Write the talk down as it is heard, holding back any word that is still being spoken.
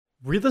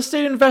Real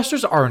estate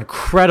investors are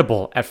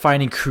incredible at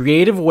finding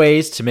creative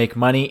ways to make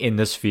money in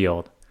this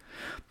field.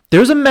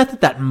 There's a method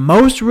that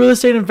most real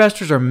estate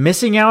investors are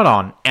missing out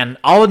on, and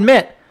I'll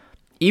admit,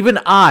 even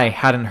I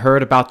hadn't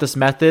heard about this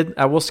method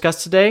I will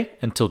discuss today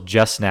until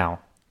just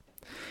now.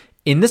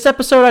 In this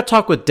episode, I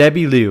talk with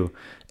Debbie Liu,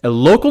 a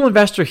local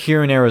investor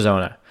here in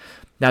Arizona.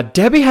 Now,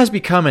 Debbie has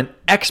become an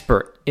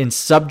expert in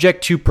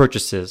subject to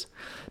purchases,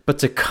 but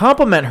to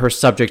complement her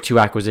subject to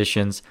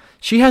acquisitions,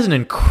 she has an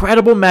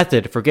incredible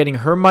method for getting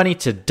her money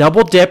to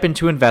double dip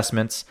into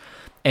investments.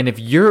 And if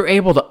you're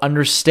able to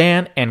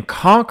understand and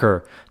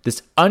conquer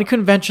this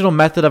unconventional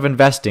method of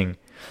investing,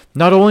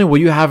 not only will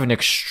you have an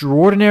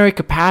extraordinary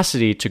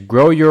capacity to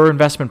grow your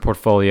investment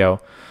portfolio,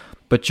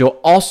 but you'll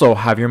also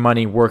have your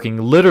money working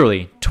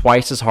literally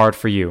twice as hard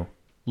for you.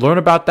 Learn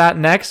about that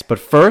next, but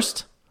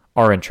first,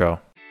 our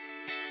intro.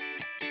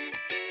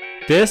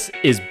 This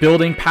is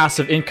Building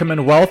Passive Income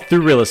and Wealth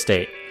Through Real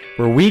Estate,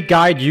 where we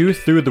guide you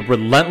through the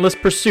relentless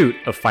pursuit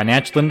of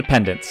financial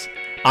independence.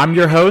 I'm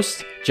your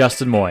host,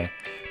 Justin Moy,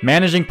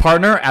 managing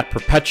partner at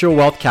Perpetual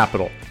Wealth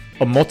Capital,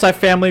 a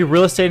multifamily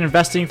real estate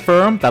investing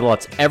firm that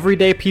lets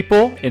everyday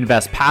people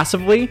invest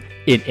passively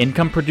in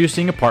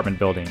income-producing apartment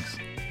buildings.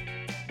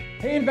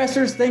 Hey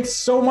investors, thanks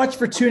so much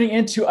for tuning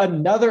in to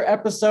another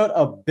episode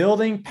of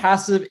Building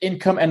Passive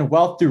Income and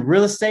Wealth Through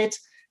Real Estate.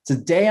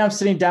 Today, I'm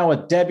sitting down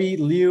with Debbie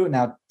Liu.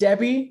 Now,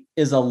 Debbie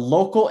is a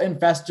local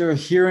investor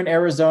here in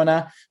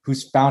Arizona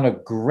who's found a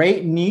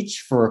great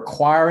niche for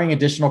acquiring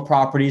additional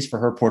properties for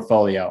her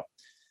portfolio.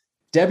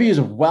 Debbie is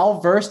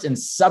well-versed in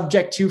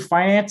subject to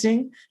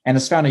financing and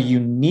has found a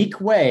unique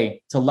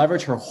way to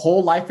leverage her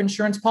whole life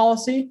insurance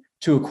policy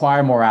to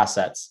acquire more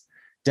assets.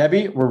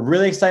 Debbie, we're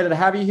really excited to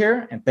have you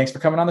here, and thanks for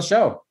coming on the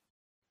show.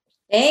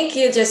 Thank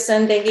you,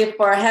 Justin. Thank you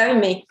for having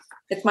me.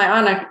 It's my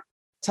honor.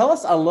 Tell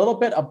us a little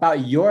bit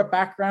about your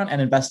background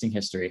and investing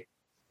history.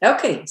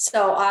 Okay,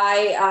 so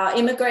I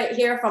immigrated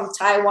here from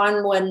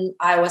Taiwan when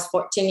I was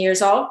 14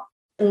 years old.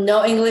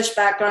 No English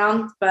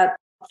background, but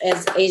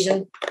as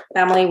Asian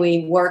family,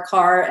 we work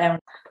hard, and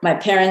my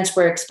parents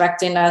were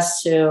expecting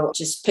us to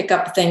just pick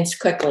up things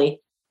quickly.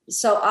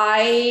 So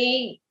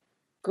I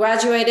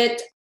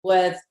graduated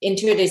with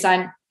interior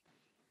design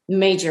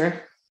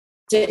major.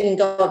 Didn't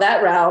go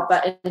that route,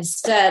 but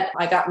instead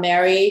I got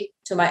married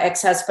to my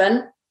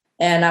ex-husband.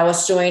 And I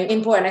was doing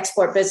import and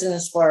export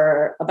business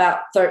for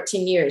about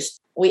 13 years.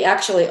 We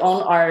actually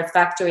own our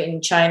factory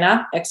in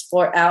China,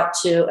 export out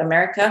to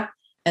America,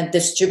 and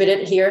distribute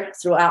it here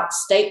throughout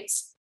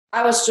states.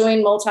 I was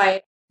doing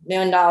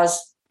multi-million dollars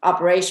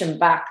operation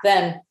back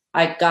then.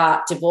 I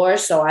got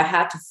divorced, so I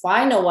had to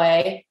find a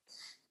way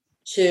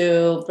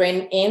to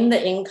bring in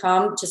the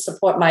income to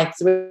support my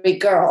 3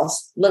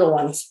 girls, little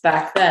ones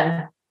back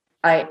then.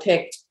 I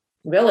picked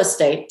real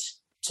estate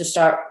to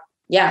start.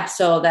 Yeah,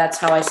 so that's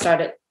how I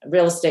started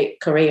real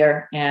estate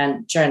career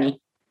and journey.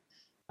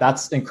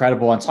 That's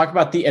incredible. And talk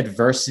about the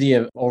adversity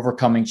of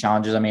overcoming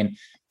challenges. I mean,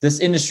 this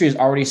industry is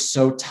already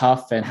so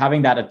tough, and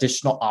having that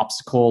additional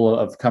obstacle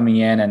of coming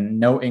in and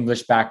no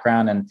English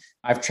background. And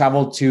I've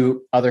traveled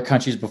to other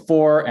countries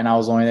before, and I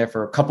was only there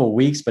for a couple of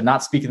weeks, but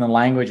not speaking the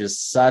language is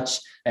such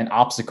an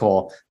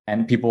obstacle.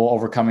 And people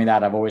overcoming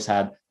that, I've always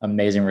had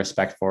amazing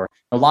respect for.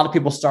 A lot of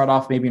people start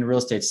off maybe in real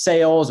estate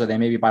sales, or they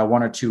maybe buy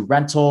 1 or 2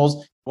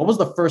 rentals. What was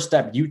the first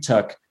step you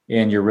took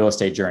in your real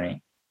estate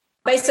journey?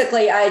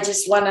 Basically, I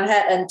just went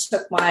ahead and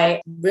took my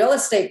real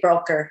estate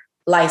broker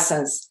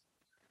license.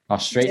 Oh,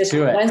 straight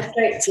to it. Went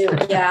straight to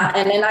it, yeah.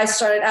 And then I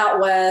started out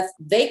with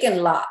vacant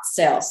lot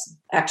sales,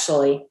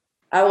 actually.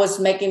 I was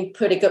making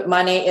pretty good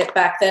money.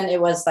 Back then, it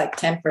was like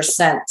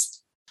 10%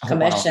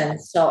 commission. Oh, wow.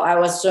 So I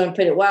was doing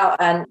pretty well.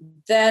 And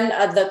then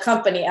the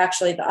company,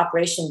 actually, the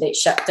operation, they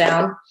shut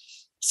down.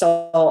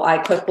 So I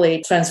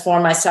quickly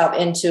transformed myself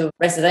into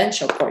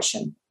residential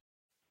portion.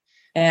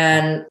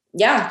 And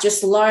yeah,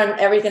 just learn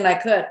everything I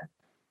could.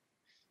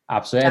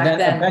 Absolutely. And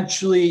then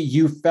eventually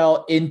you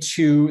fell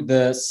into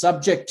the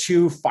subject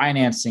to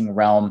financing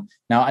realm.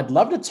 Now, I'd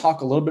love to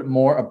talk a little bit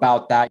more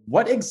about that.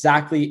 What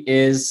exactly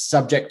is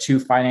subject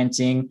to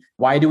financing?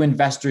 Why do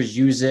investors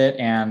use it?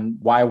 And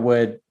why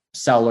would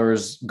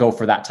sellers go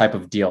for that type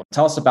of deal?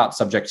 Tell us about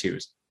subject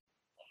twos.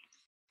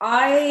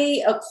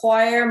 I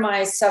acquire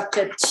my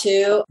subject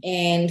to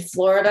in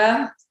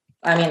Florida.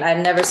 I mean,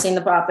 I've never seen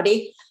the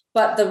property.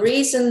 But the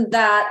reason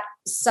that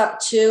sub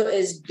 2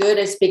 is good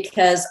is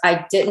because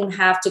I didn't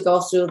have to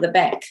go through the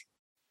bank.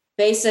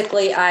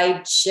 Basically,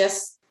 I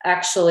just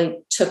actually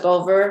took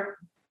over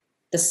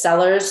the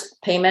seller's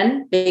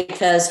payment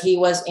because he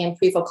was in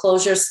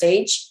pre-foreclosure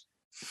stage.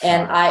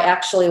 And I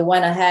actually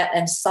went ahead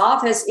and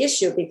solved his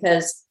issue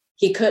because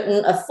he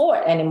couldn't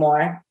afford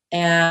anymore.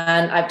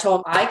 And I've told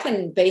him I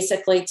can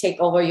basically take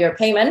over your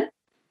payment.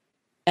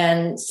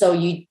 And so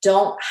you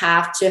don't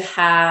have to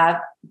have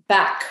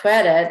back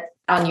credit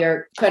on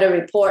your credit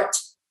report.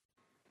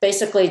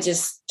 Basically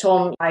just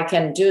told him I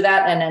can do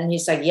that. And then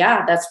he's like,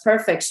 yeah, that's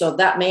perfect. So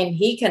that means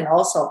he can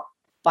also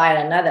buy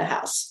another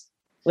house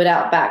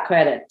without back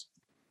credit.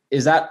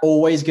 Is that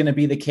always going to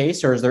be the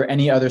case, or is there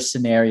any other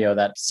scenario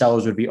that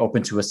sellers would be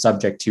open to a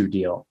subject to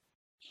deal?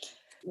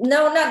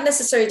 No, not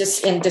necessarily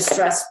just in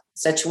distress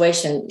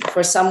situation.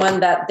 For someone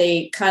that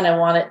they kind of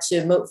wanted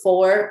to move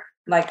forward,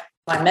 like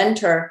my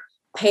mentor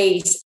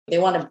pays, they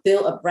want to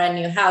build a brand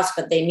new house,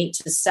 but they need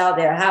to sell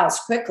their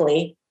house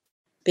quickly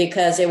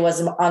because it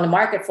was on the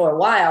market for a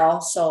while.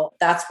 So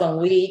that's when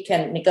we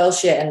can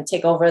negotiate and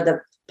take over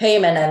the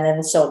payment, and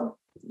then so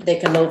they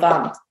can move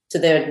on to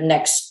their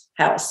next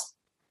house.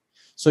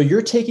 So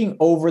you're taking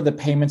over the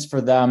payments for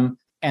them.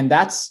 And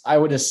that's, I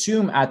would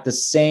assume, at the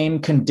same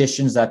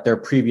conditions that their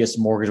previous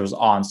mortgage was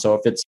on. So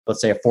if it's, let's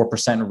say, a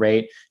 4%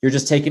 rate, you're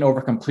just taking over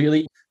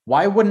completely.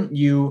 Why wouldn't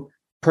you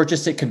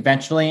purchase it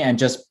conventionally and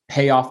just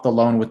pay off the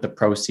loan with the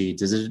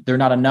proceeds? Is there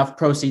not enough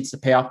proceeds to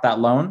pay off that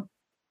loan?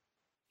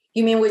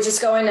 You mean we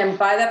just go in and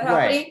buy that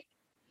property? Right.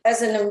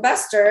 As an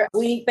investor,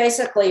 we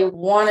basically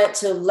wanted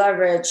to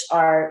leverage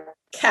our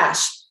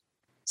cash.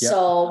 Yep.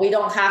 So we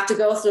don't have to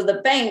go through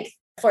the bank.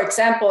 For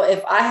example,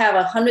 if I have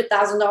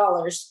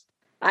 $100,000,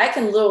 I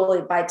can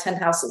literally buy 10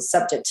 houses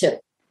subject to.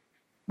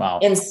 Wow.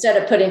 Instead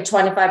of putting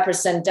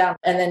 25% down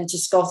and then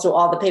just go through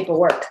all the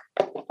paperwork,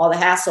 all the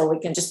hassle, we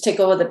can just take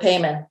over the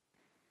payment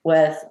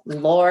with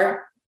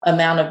lower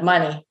amount of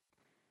money.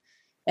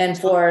 And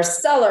for a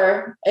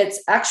seller,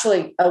 it's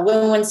actually a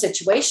win-win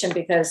situation,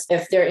 because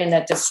if they're in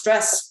a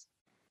distress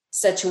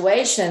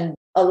situation,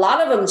 a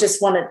lot of them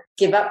just want to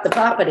give up the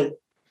property.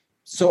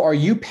 So are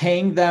you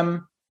paying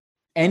them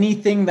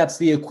anything that's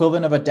the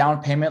equivalent of a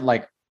down payment,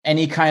 like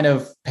any kind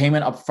of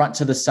payment upfront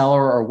to the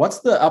seller, or what's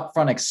the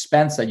upfront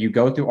expense that you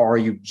go through? Or are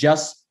you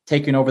just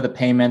taking over the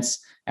payments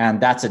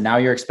and that's it? Now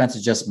your expense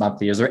is just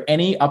monthly. Is there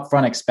any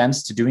upfront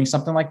expense to doing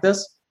something like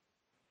this?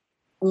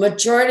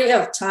 Majority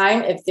of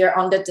time, if they're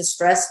under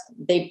distress,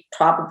 they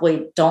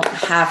probably don't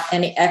have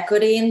any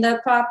equity in the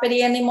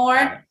property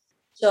anymore.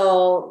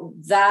 So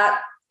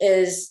that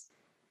is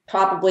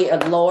probably a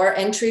lower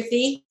entry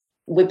fee.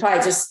 We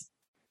probably just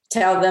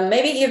tell them,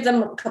 maybe give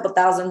them a couple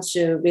thousand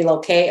to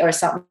relocate or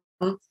something,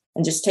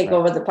 and just take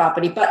over the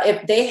property. But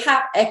if they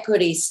have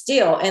equity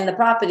still in the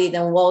property,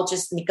 then we'll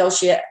just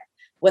negotiate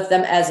with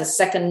them as a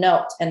second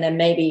note, and then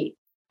maybe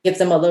give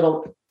them a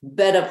little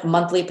bit of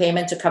monthly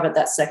payment to cover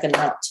that second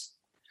note.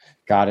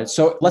 Got it.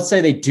 So let's say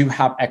they do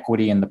have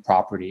equity in the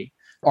property.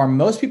 Are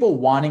most people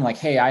wanting, like,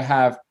 hey, I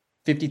have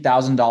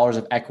 $50,000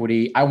 of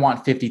equity, I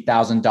want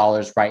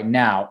 $50,000 right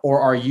now? Or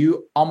are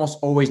you almost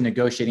always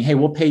negotiating, hey,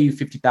 we'll pay you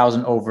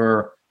 $50,000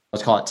 over,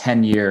 let's call it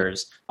 10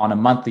 years on a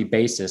monthly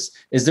basis?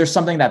 Is there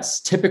something that's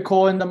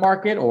typical in the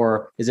market,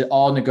 or is it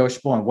all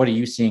negotiable? And what are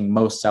you seeing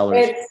most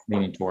sellers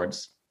leaning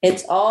towards?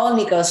 It's all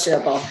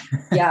negotiable.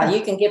 Yeah,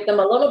 you can give them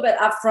a little bit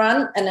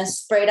upfront and then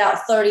spread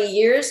out 30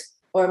 years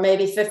or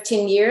maybe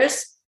 15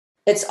 years.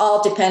 It's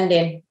all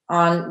depending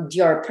on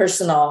your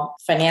personal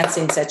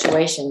financing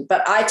situation.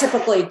 But I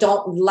typically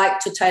don't like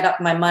to tie up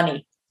my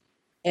money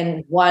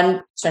in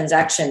one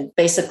transaction,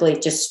 basically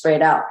just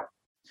spread out.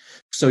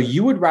 So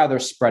you would rather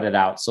spread it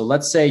out. So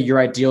let's say your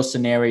ideal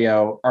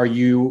scenario, are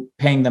you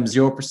paying them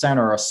 0%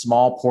 or a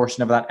small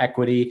portion of that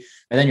equity,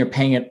 and then you're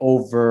paying it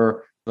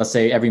over, let's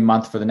say, every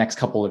month for the next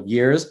couple of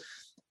years?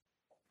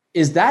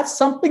 Is that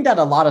something that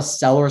a lot of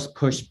sellers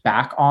push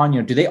back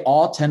on? Do they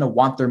all tend to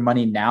want their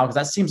money now? Because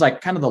that seems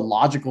like kind of the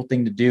logical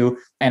thing to do.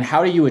 And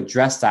how do you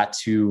address that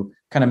to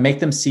kind of make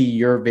them see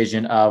your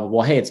vision of,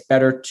 well, hey, it's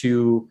better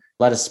to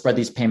let us spread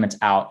these payments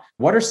out?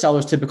 What are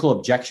sellers' typical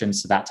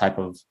objections to that type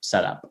of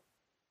setup?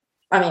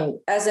 I mean,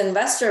 as an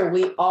investor,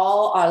 we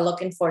all are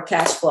looking for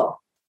cash flow.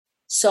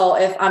 So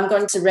if I'm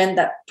going to rent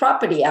that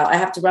property out, I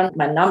have to run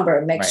my number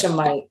and make sure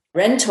my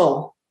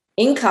rental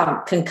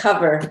income can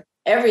cover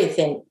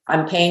everything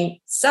I'm paying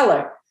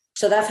seller.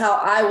 So that's how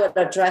I would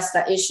address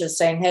that issue,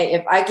 saying, hey,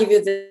 if I give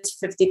you this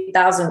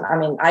 50,000, I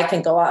mean, I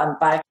can go out and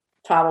buy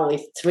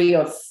probably 3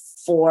 or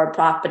 4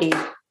 property.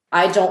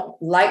 I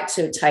don't like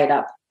to tie it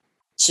up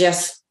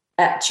just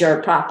at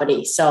your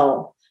property.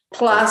 So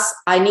plus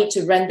I need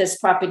to rent this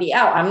property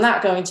out. I'm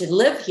not going to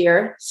live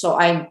here. So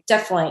I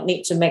definitely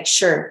need to make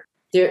sure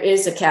there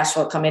is a cash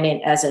flow coming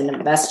in as an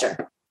investor.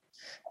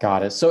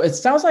 Got it. So it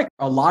sounds like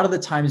a lot of the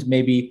times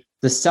maybe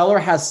the seller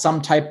has some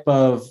type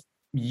of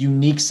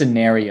unique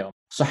scenario.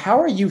 So how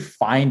are you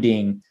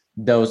finding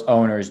those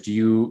owners? Do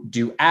you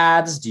do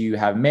ads? Do you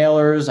have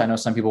mailers? I know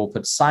some people will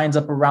put signs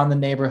up around the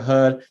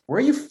neighborhood. Where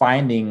are you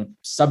finding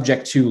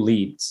subject to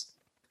leads?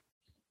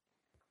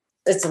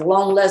 It's a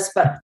long list,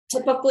 but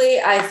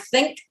typically I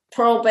think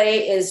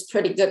probate is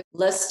pretty good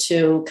list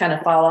to kind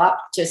of follow up,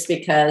 just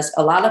because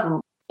a lot of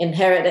them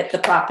inherited the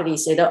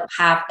properties. They don't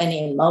have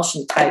any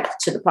emotion tied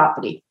to the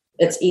property.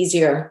 It's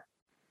easier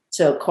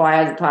to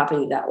acquire the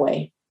property that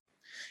way.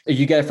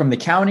 You get it from the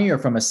county or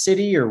from a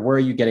city, or where are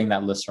you getting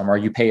that list from? Or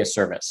you pay a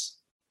service?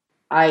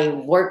 I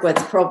work with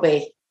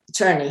probate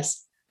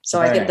attorneys, so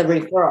I get the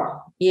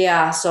referral.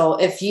 Yeah. So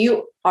if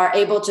you are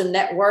able to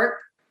network,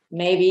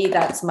 maybe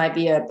that might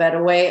be a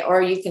better way,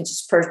 or you can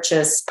just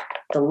purchase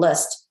the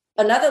list.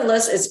 Another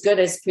list is good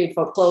as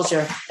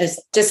pre-foreclosure,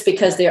 is just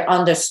because they're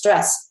under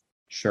stress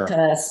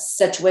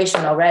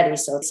situation already.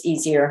 So it's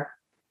easier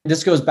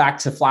This goes back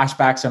to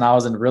flashbacks when I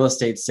was in real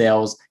estate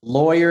sales.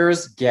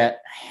 Lawyers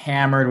get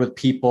hammered with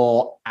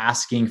people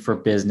asking for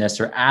business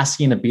or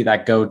asking to be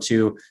that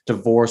go-to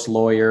divorce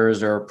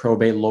lawyers or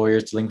probate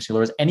lawyers, delinquency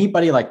lawyers,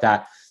 anybody like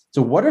that.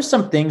 So what are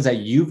some things that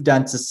you've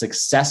done to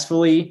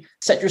successfully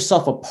set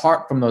yourself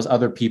apart from those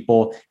other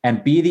people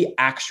and be the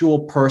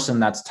actual person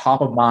that's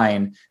top of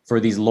mind for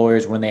these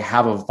lawyers when they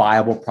have a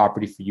viable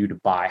property for you to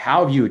buy?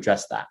 How have you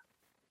addressed that?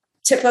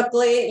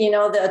 Typically,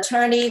 the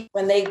attorney,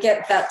 when they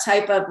get that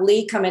type of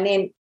lead coming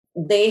in,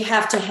 they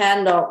have to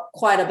handle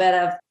quite a bit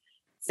of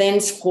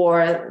things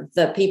for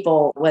the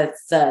people with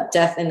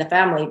death in the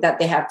family, that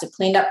they have to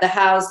clean up the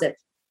house, that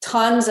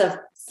tons of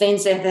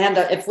things they have to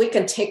handle. If we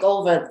can take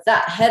over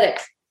that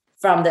headache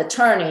from the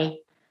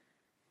attorney,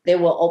 they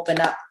will open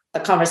up a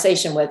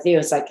conversation with you.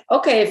 It's like,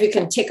 okay, if you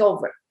can take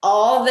over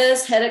all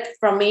this headache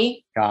from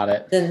me, got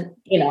it. Then,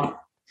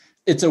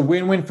 it's a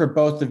win-win for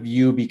both of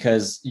you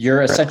because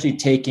you're essentially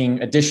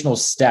taking additional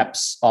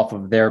steps off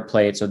of their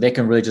plate so they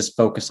can really just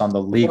focus on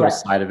the legal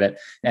side of it.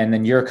 And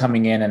then you're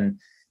coming in and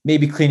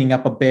maybe cleaning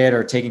up a bit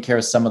or taking care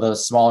of some of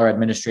those smaller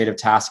administrative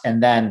tasks.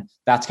 And then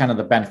that's kind of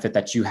the benefit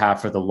that you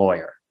have for the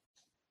lawyer.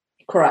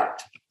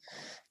 Correct.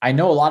 I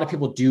know a lot of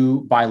people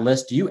do buy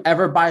lists. Do you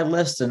ever buy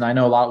lists? And I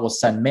know a lot will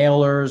send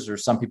mailers or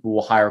some people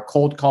will hire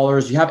cold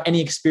callers. Do you have any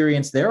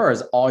experience there, or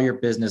has all your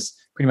business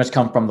pretty much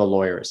come from the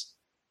lawyers?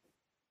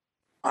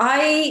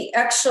 I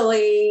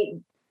actually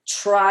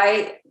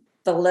try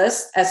the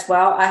list as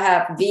well. I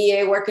have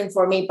VA working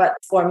for me, but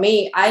for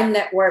me, I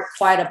network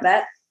quite a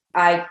bit.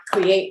 I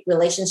create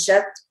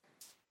relationships.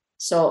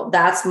 So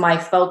that's my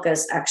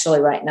focus actually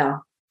right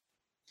now.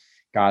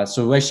 Got it.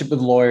 So relationship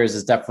with lawyers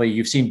is definitely,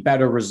 you've seen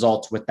better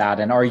results with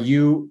that. And are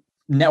you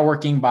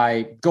networking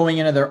by going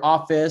into their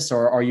office,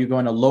 or are you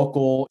going to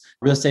local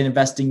real estate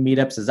investing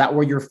meetups? Is that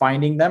where you're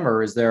finding them,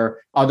 or is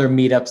there other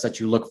meetups that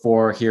you look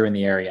for here in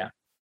the area?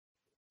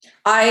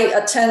 I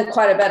attend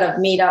quite a bit of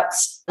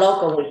meetups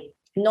locally.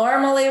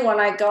 Normally when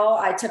I go,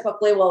 I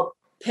typically will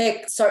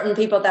pick certain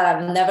people that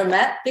I've never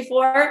met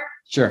before.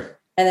 Sure.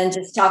 And then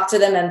just talk to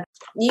them. And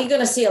you're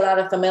going to see a lot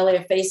of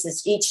familiar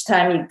faces each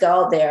time you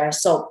go there.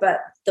 So, but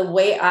the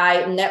way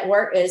I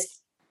network is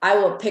I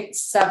will pick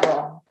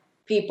several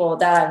people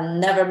that I've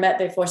never met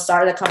before,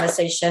 start a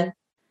conversation.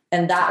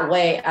 And that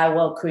way I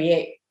will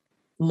create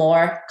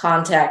more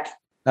contact.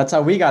 That's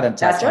how we got in touch.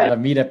 That's right. At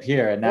a meetup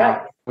here. And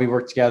now we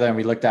worked together and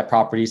we looked at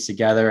properties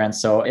together. And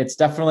so it's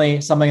definitely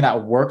something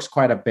that works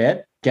quite a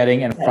bit,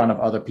 getting in front of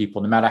other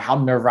people, no matter how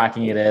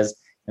nerve-wracking it is.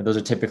 And those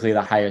are typically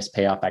the highest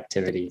payoff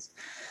activities.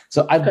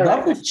 So I'd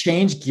love to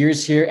change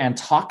gears here and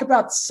talk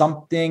about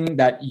something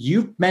that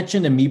you've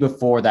mentioned to me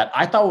before that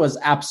I thought was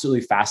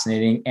absolutely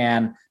fascinating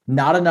and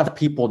not enough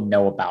people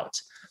know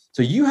about.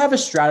 So you have a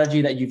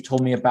strategy that you've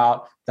told me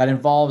about that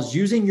involves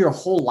using your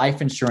whole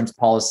life insurance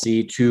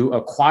policy to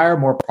acquire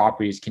more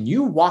properties. Can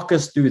you walk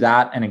us through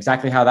that and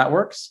exactly how that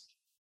works?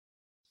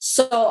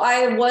 So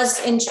I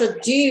was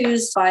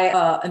introduced by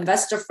an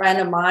investor friend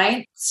of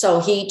mine.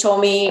 So he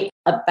told me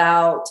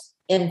about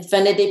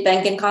infinity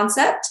banking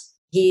concept.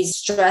 He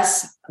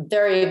stressed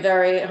very,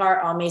 very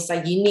hard on me. It's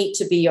like, you need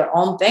to be your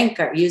own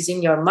banker,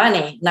 using your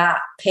money, not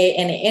pay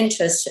any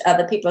interest to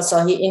other people.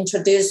 So he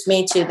introduced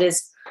me to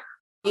this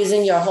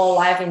using your whole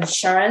life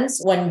insurance.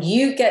 When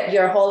you get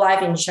your whole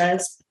life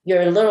insurance,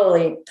 you're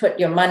literally put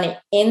your money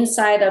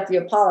inside of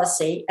your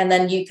policy, and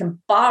then you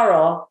can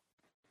borrow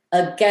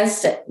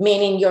against it,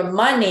 meaning your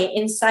money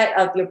inside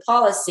of your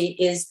policy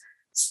is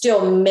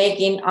still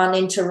making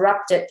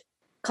uninterrupted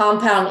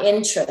compound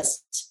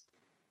interest.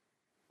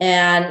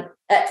 And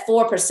at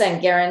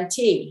 4%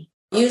 guarantee,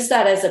 use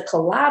that as a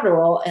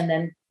collateral and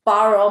then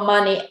borrow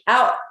money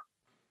out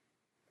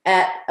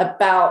at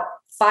about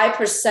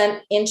 5%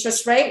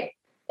 interest rate.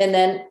 And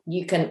then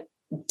you can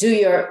do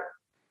your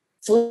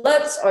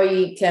flips, or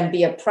you can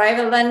be a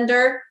private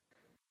lender.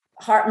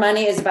 Hard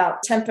money is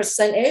about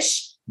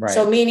 10%-ish. Right.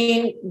 So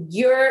meaning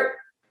you're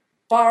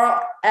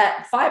borrow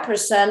at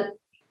 5%,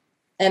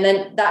 and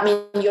then that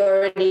means you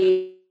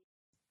already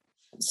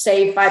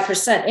save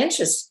 5%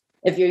 interest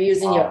if you're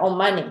using your own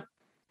money.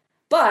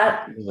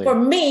 But for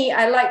me,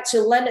 I like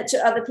to lend it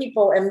to other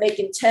people and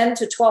making 10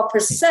 to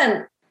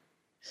 12%.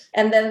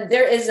 And then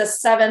there is a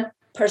 7%.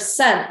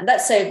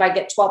 Let's say if I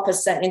get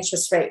 12%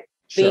 interest rate,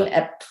 being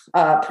a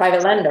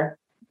private lender,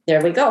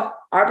 there we go.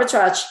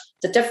 Arbitrage,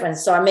 the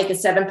difference. So I'm making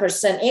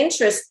 7%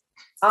 interest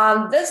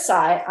on this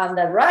side. On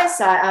the right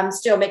side, I'm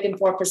still making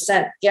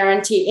 4%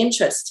 guaranteed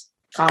interest,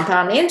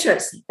 compound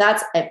interest.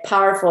 That's a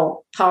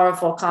powerful,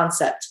 powerful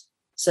concept.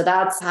 So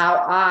that's how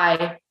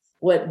I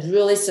would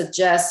really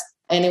suggest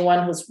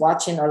anyone who's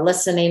watching or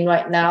listening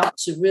right now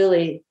to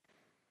really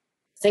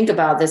think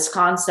about this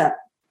concept.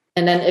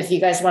 And then if you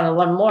guys want to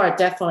learn more,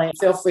 definitely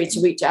feel free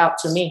to reach out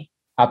to me.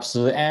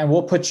 Absolutely. And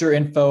we'll put your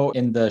info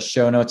in the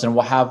show notes, and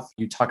we'll have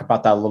you talk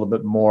about that a little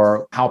bit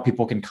more, how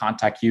people can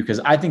contact you,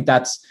 because I think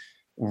that's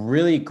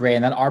really great.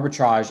 And that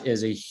arbitrage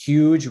is a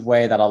huge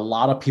way that a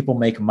lot of people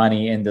make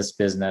money in this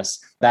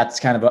business. That's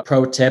kind of a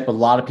pro tip. A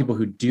lot of people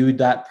who do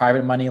that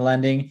private money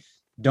lending,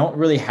 don't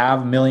really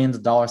have millions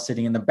of dollars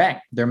sitting in the bank.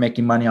 They're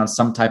making money on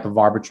some type of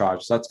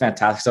arbitrage. So that's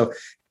fantastic. So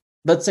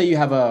let's say you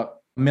have a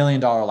 $1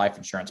 million life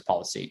insurance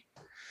policy.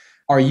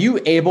 Are you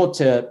able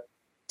to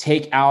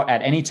take out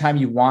at any time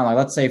you want, like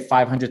let's say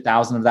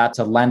 500,000 of that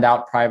to lend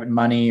out private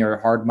money or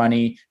hard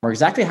money, or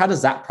exactly how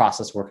does that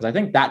process work? Because I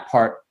think that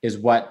part is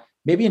what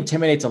maybe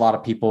intimidates a lot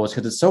of people, is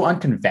because it's so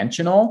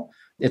unconventional.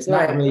 It's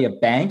not really a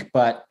bank,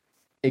 but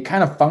it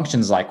kind of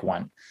functions like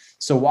one.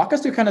 So walk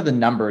us through kind of the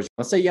numbers.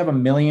 Let's say you have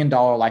 $1 million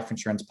life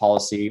insurance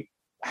policy.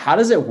 How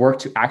does it work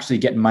to actually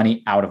get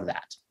money out of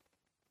that?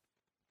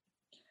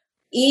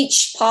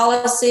 Each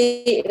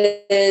policy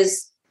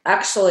is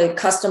actually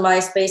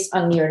customized based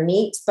on your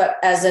needs. But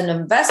as an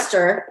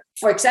investor,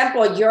 for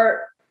example,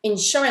 your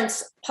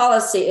insurance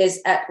policy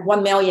is at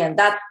 1 million.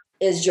 That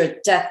is your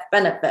death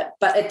benefit,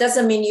 but it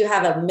doesn't mean you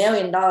have $1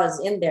 million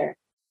in there.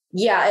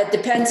 Yeah, it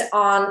depends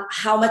on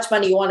how much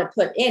money you want to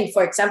put in.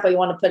 For example, you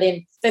want to put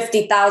in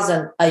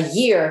 50,000 a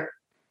year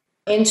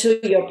into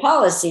your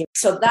policy.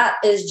 So that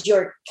is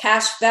your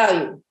cash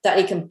value that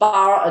you can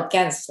borrow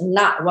against,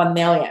 not 1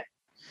 million.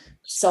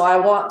 So I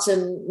want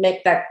to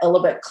make that a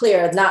little bit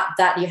clear, not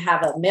that you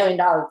have $1 million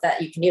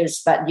that you can use,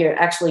 but you're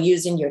actually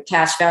using your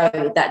cash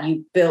value that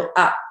you build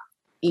up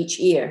each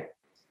year.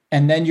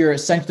 And then you're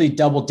essentially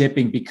double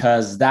dipping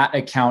because that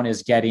account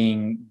is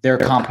getting their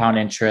compound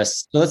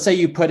interest. So let's say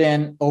you put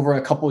in over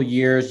a couple of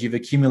years, you've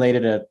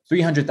accumulated a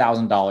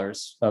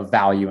 $300,000 of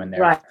value in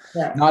there, right.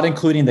 Not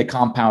including the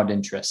compound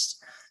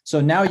interest.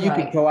 So now you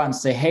could go out and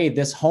say, hey,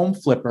 this home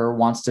flipper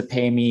wants to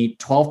pay me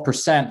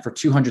 12% for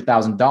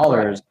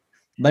 $200,000.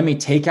 Let me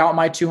take out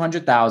my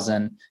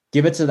 200,000,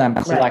 give it to them,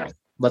 collect,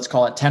 let's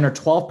call it 10 or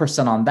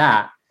 12% on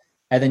that.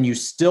 And then you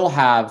still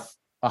have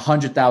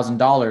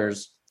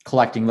 $100,000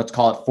 collecting, let's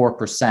call it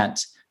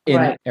 4%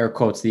 in air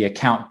quotes, the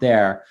account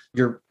there.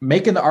 You're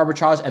making the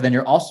arbitrage, and then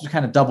you're also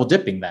kind of double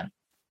dipping then.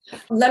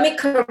 Let me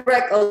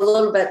correct a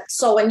little bit.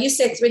 So when you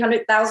say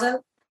 300,000,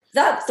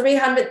 that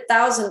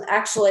 300,000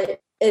 actually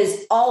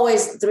is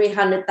always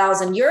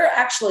 300,000. You're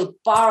actually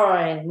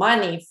borrowing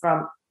money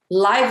from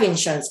life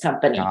insurance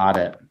company. Got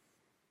it.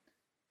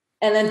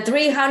 And then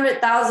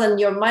 300,000,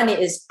 your money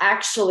is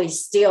actually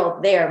still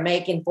there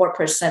making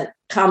 4%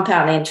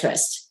 compound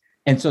interest.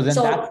 And so then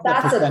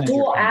that's a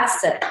dual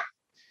asset.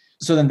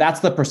 So then that's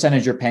the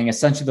percentage you're paying.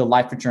 Essentially, the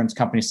life insurance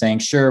company saying,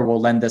 sure, we'll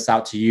lend this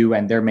out to you.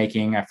 And they're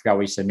making, I forgot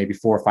what you said, maybe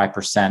 4 or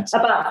 5%.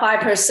 About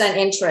 5%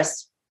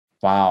 interest.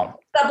 Wow.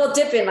 Double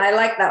dipping. I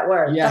like that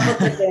word. Yeah.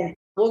 Double dipping.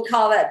 We'll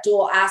call that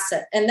dual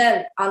asset. And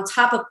then on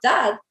top of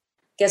that,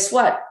 guess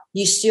what?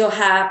 You still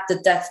have the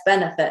death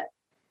benefit.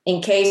 In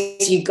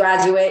case you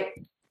graduate,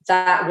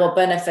 that will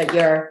benefit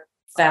your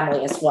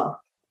family as well.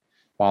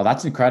 Wow,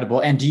 that's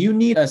incredible. And do you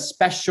need a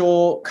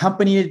special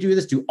company to do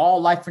this? Do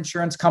all life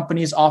insurance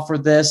companies offer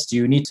this? Do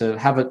you need to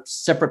have a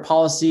separate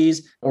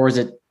policies, or is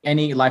it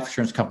any life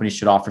insurance company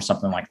should offer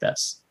something like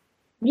this?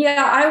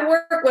 Yeah, I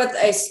work with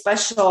a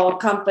special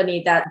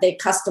company that they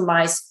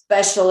customize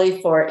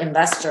specially for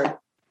investor.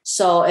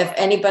 So if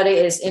anybody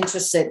is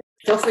interested,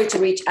 feel free to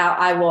reach out.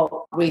 I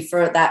will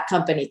refer that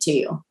company to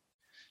you.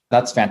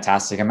 That's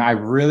fantastic. I mean, I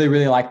really,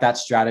 really like that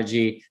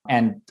strategy.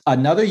 And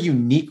another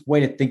unique way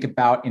to think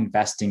about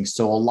investing.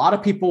 So a lot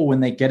of people,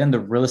 when they get in the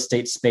real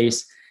estate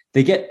space,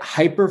 they get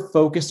hyper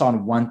focused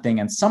on one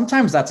thing. And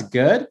sometimes that's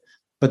good,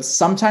 but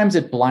sometimes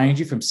it blinds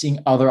you from seeing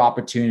other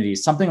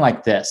opportunities, something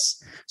like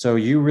this. So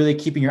you really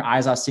keeping your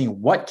eyes out, seeing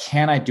what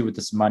can I do with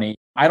this money?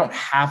 I don't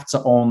have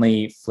to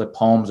only flip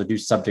homes or do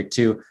subject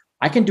to.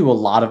 I can do a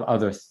lot of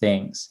other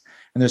things.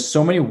 And there's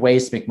so many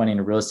ways to make money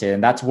in real estate.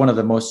 And that's one of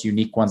the most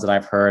unique ones that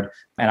I've heard.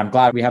 And I'm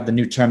glad we have the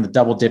new term, the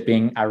double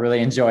dipping. I really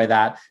enjoy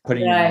that,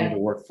 putting your money to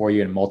work for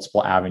you in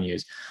multiple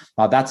avenues.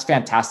 That's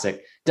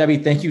fantastic. Debbie,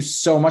 thank you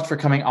so much for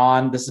coming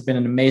on. This has been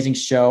an amazing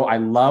show. I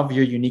love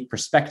your unique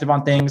perspective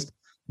on things.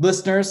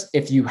 Listeners,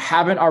 if you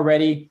haven't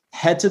already,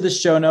 head to the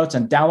show notes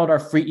and download our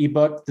free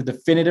ebook, The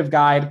Definitive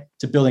Guide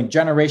to Building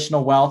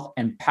Generational Wealth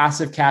and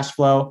Passive Cash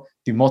Flow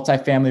Through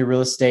Multifamily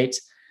Real Estate.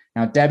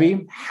 Now,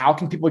 Debbie, how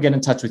can people get in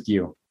touch with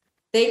you?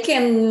 They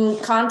can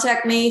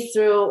contact me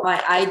through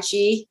my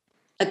IG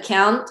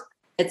account.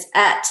 It's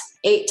at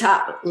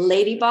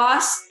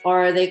 8TopLadyBoss,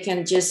 or they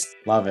can just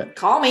love it.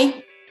 Call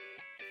me.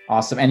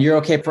 Awesome. And you're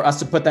okay for us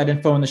to put that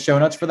info in the show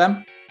notes for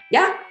them?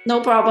 Yeah,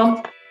 no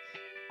problem.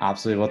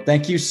 Absolutely. Well,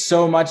 thank you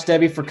so much,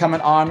 Debbie, for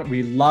coming on.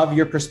 We love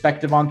your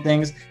perspective on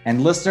things.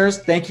 And listeners,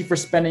 thank you for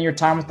spending your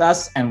time with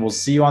us, and we'll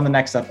see you on the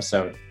next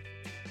episode.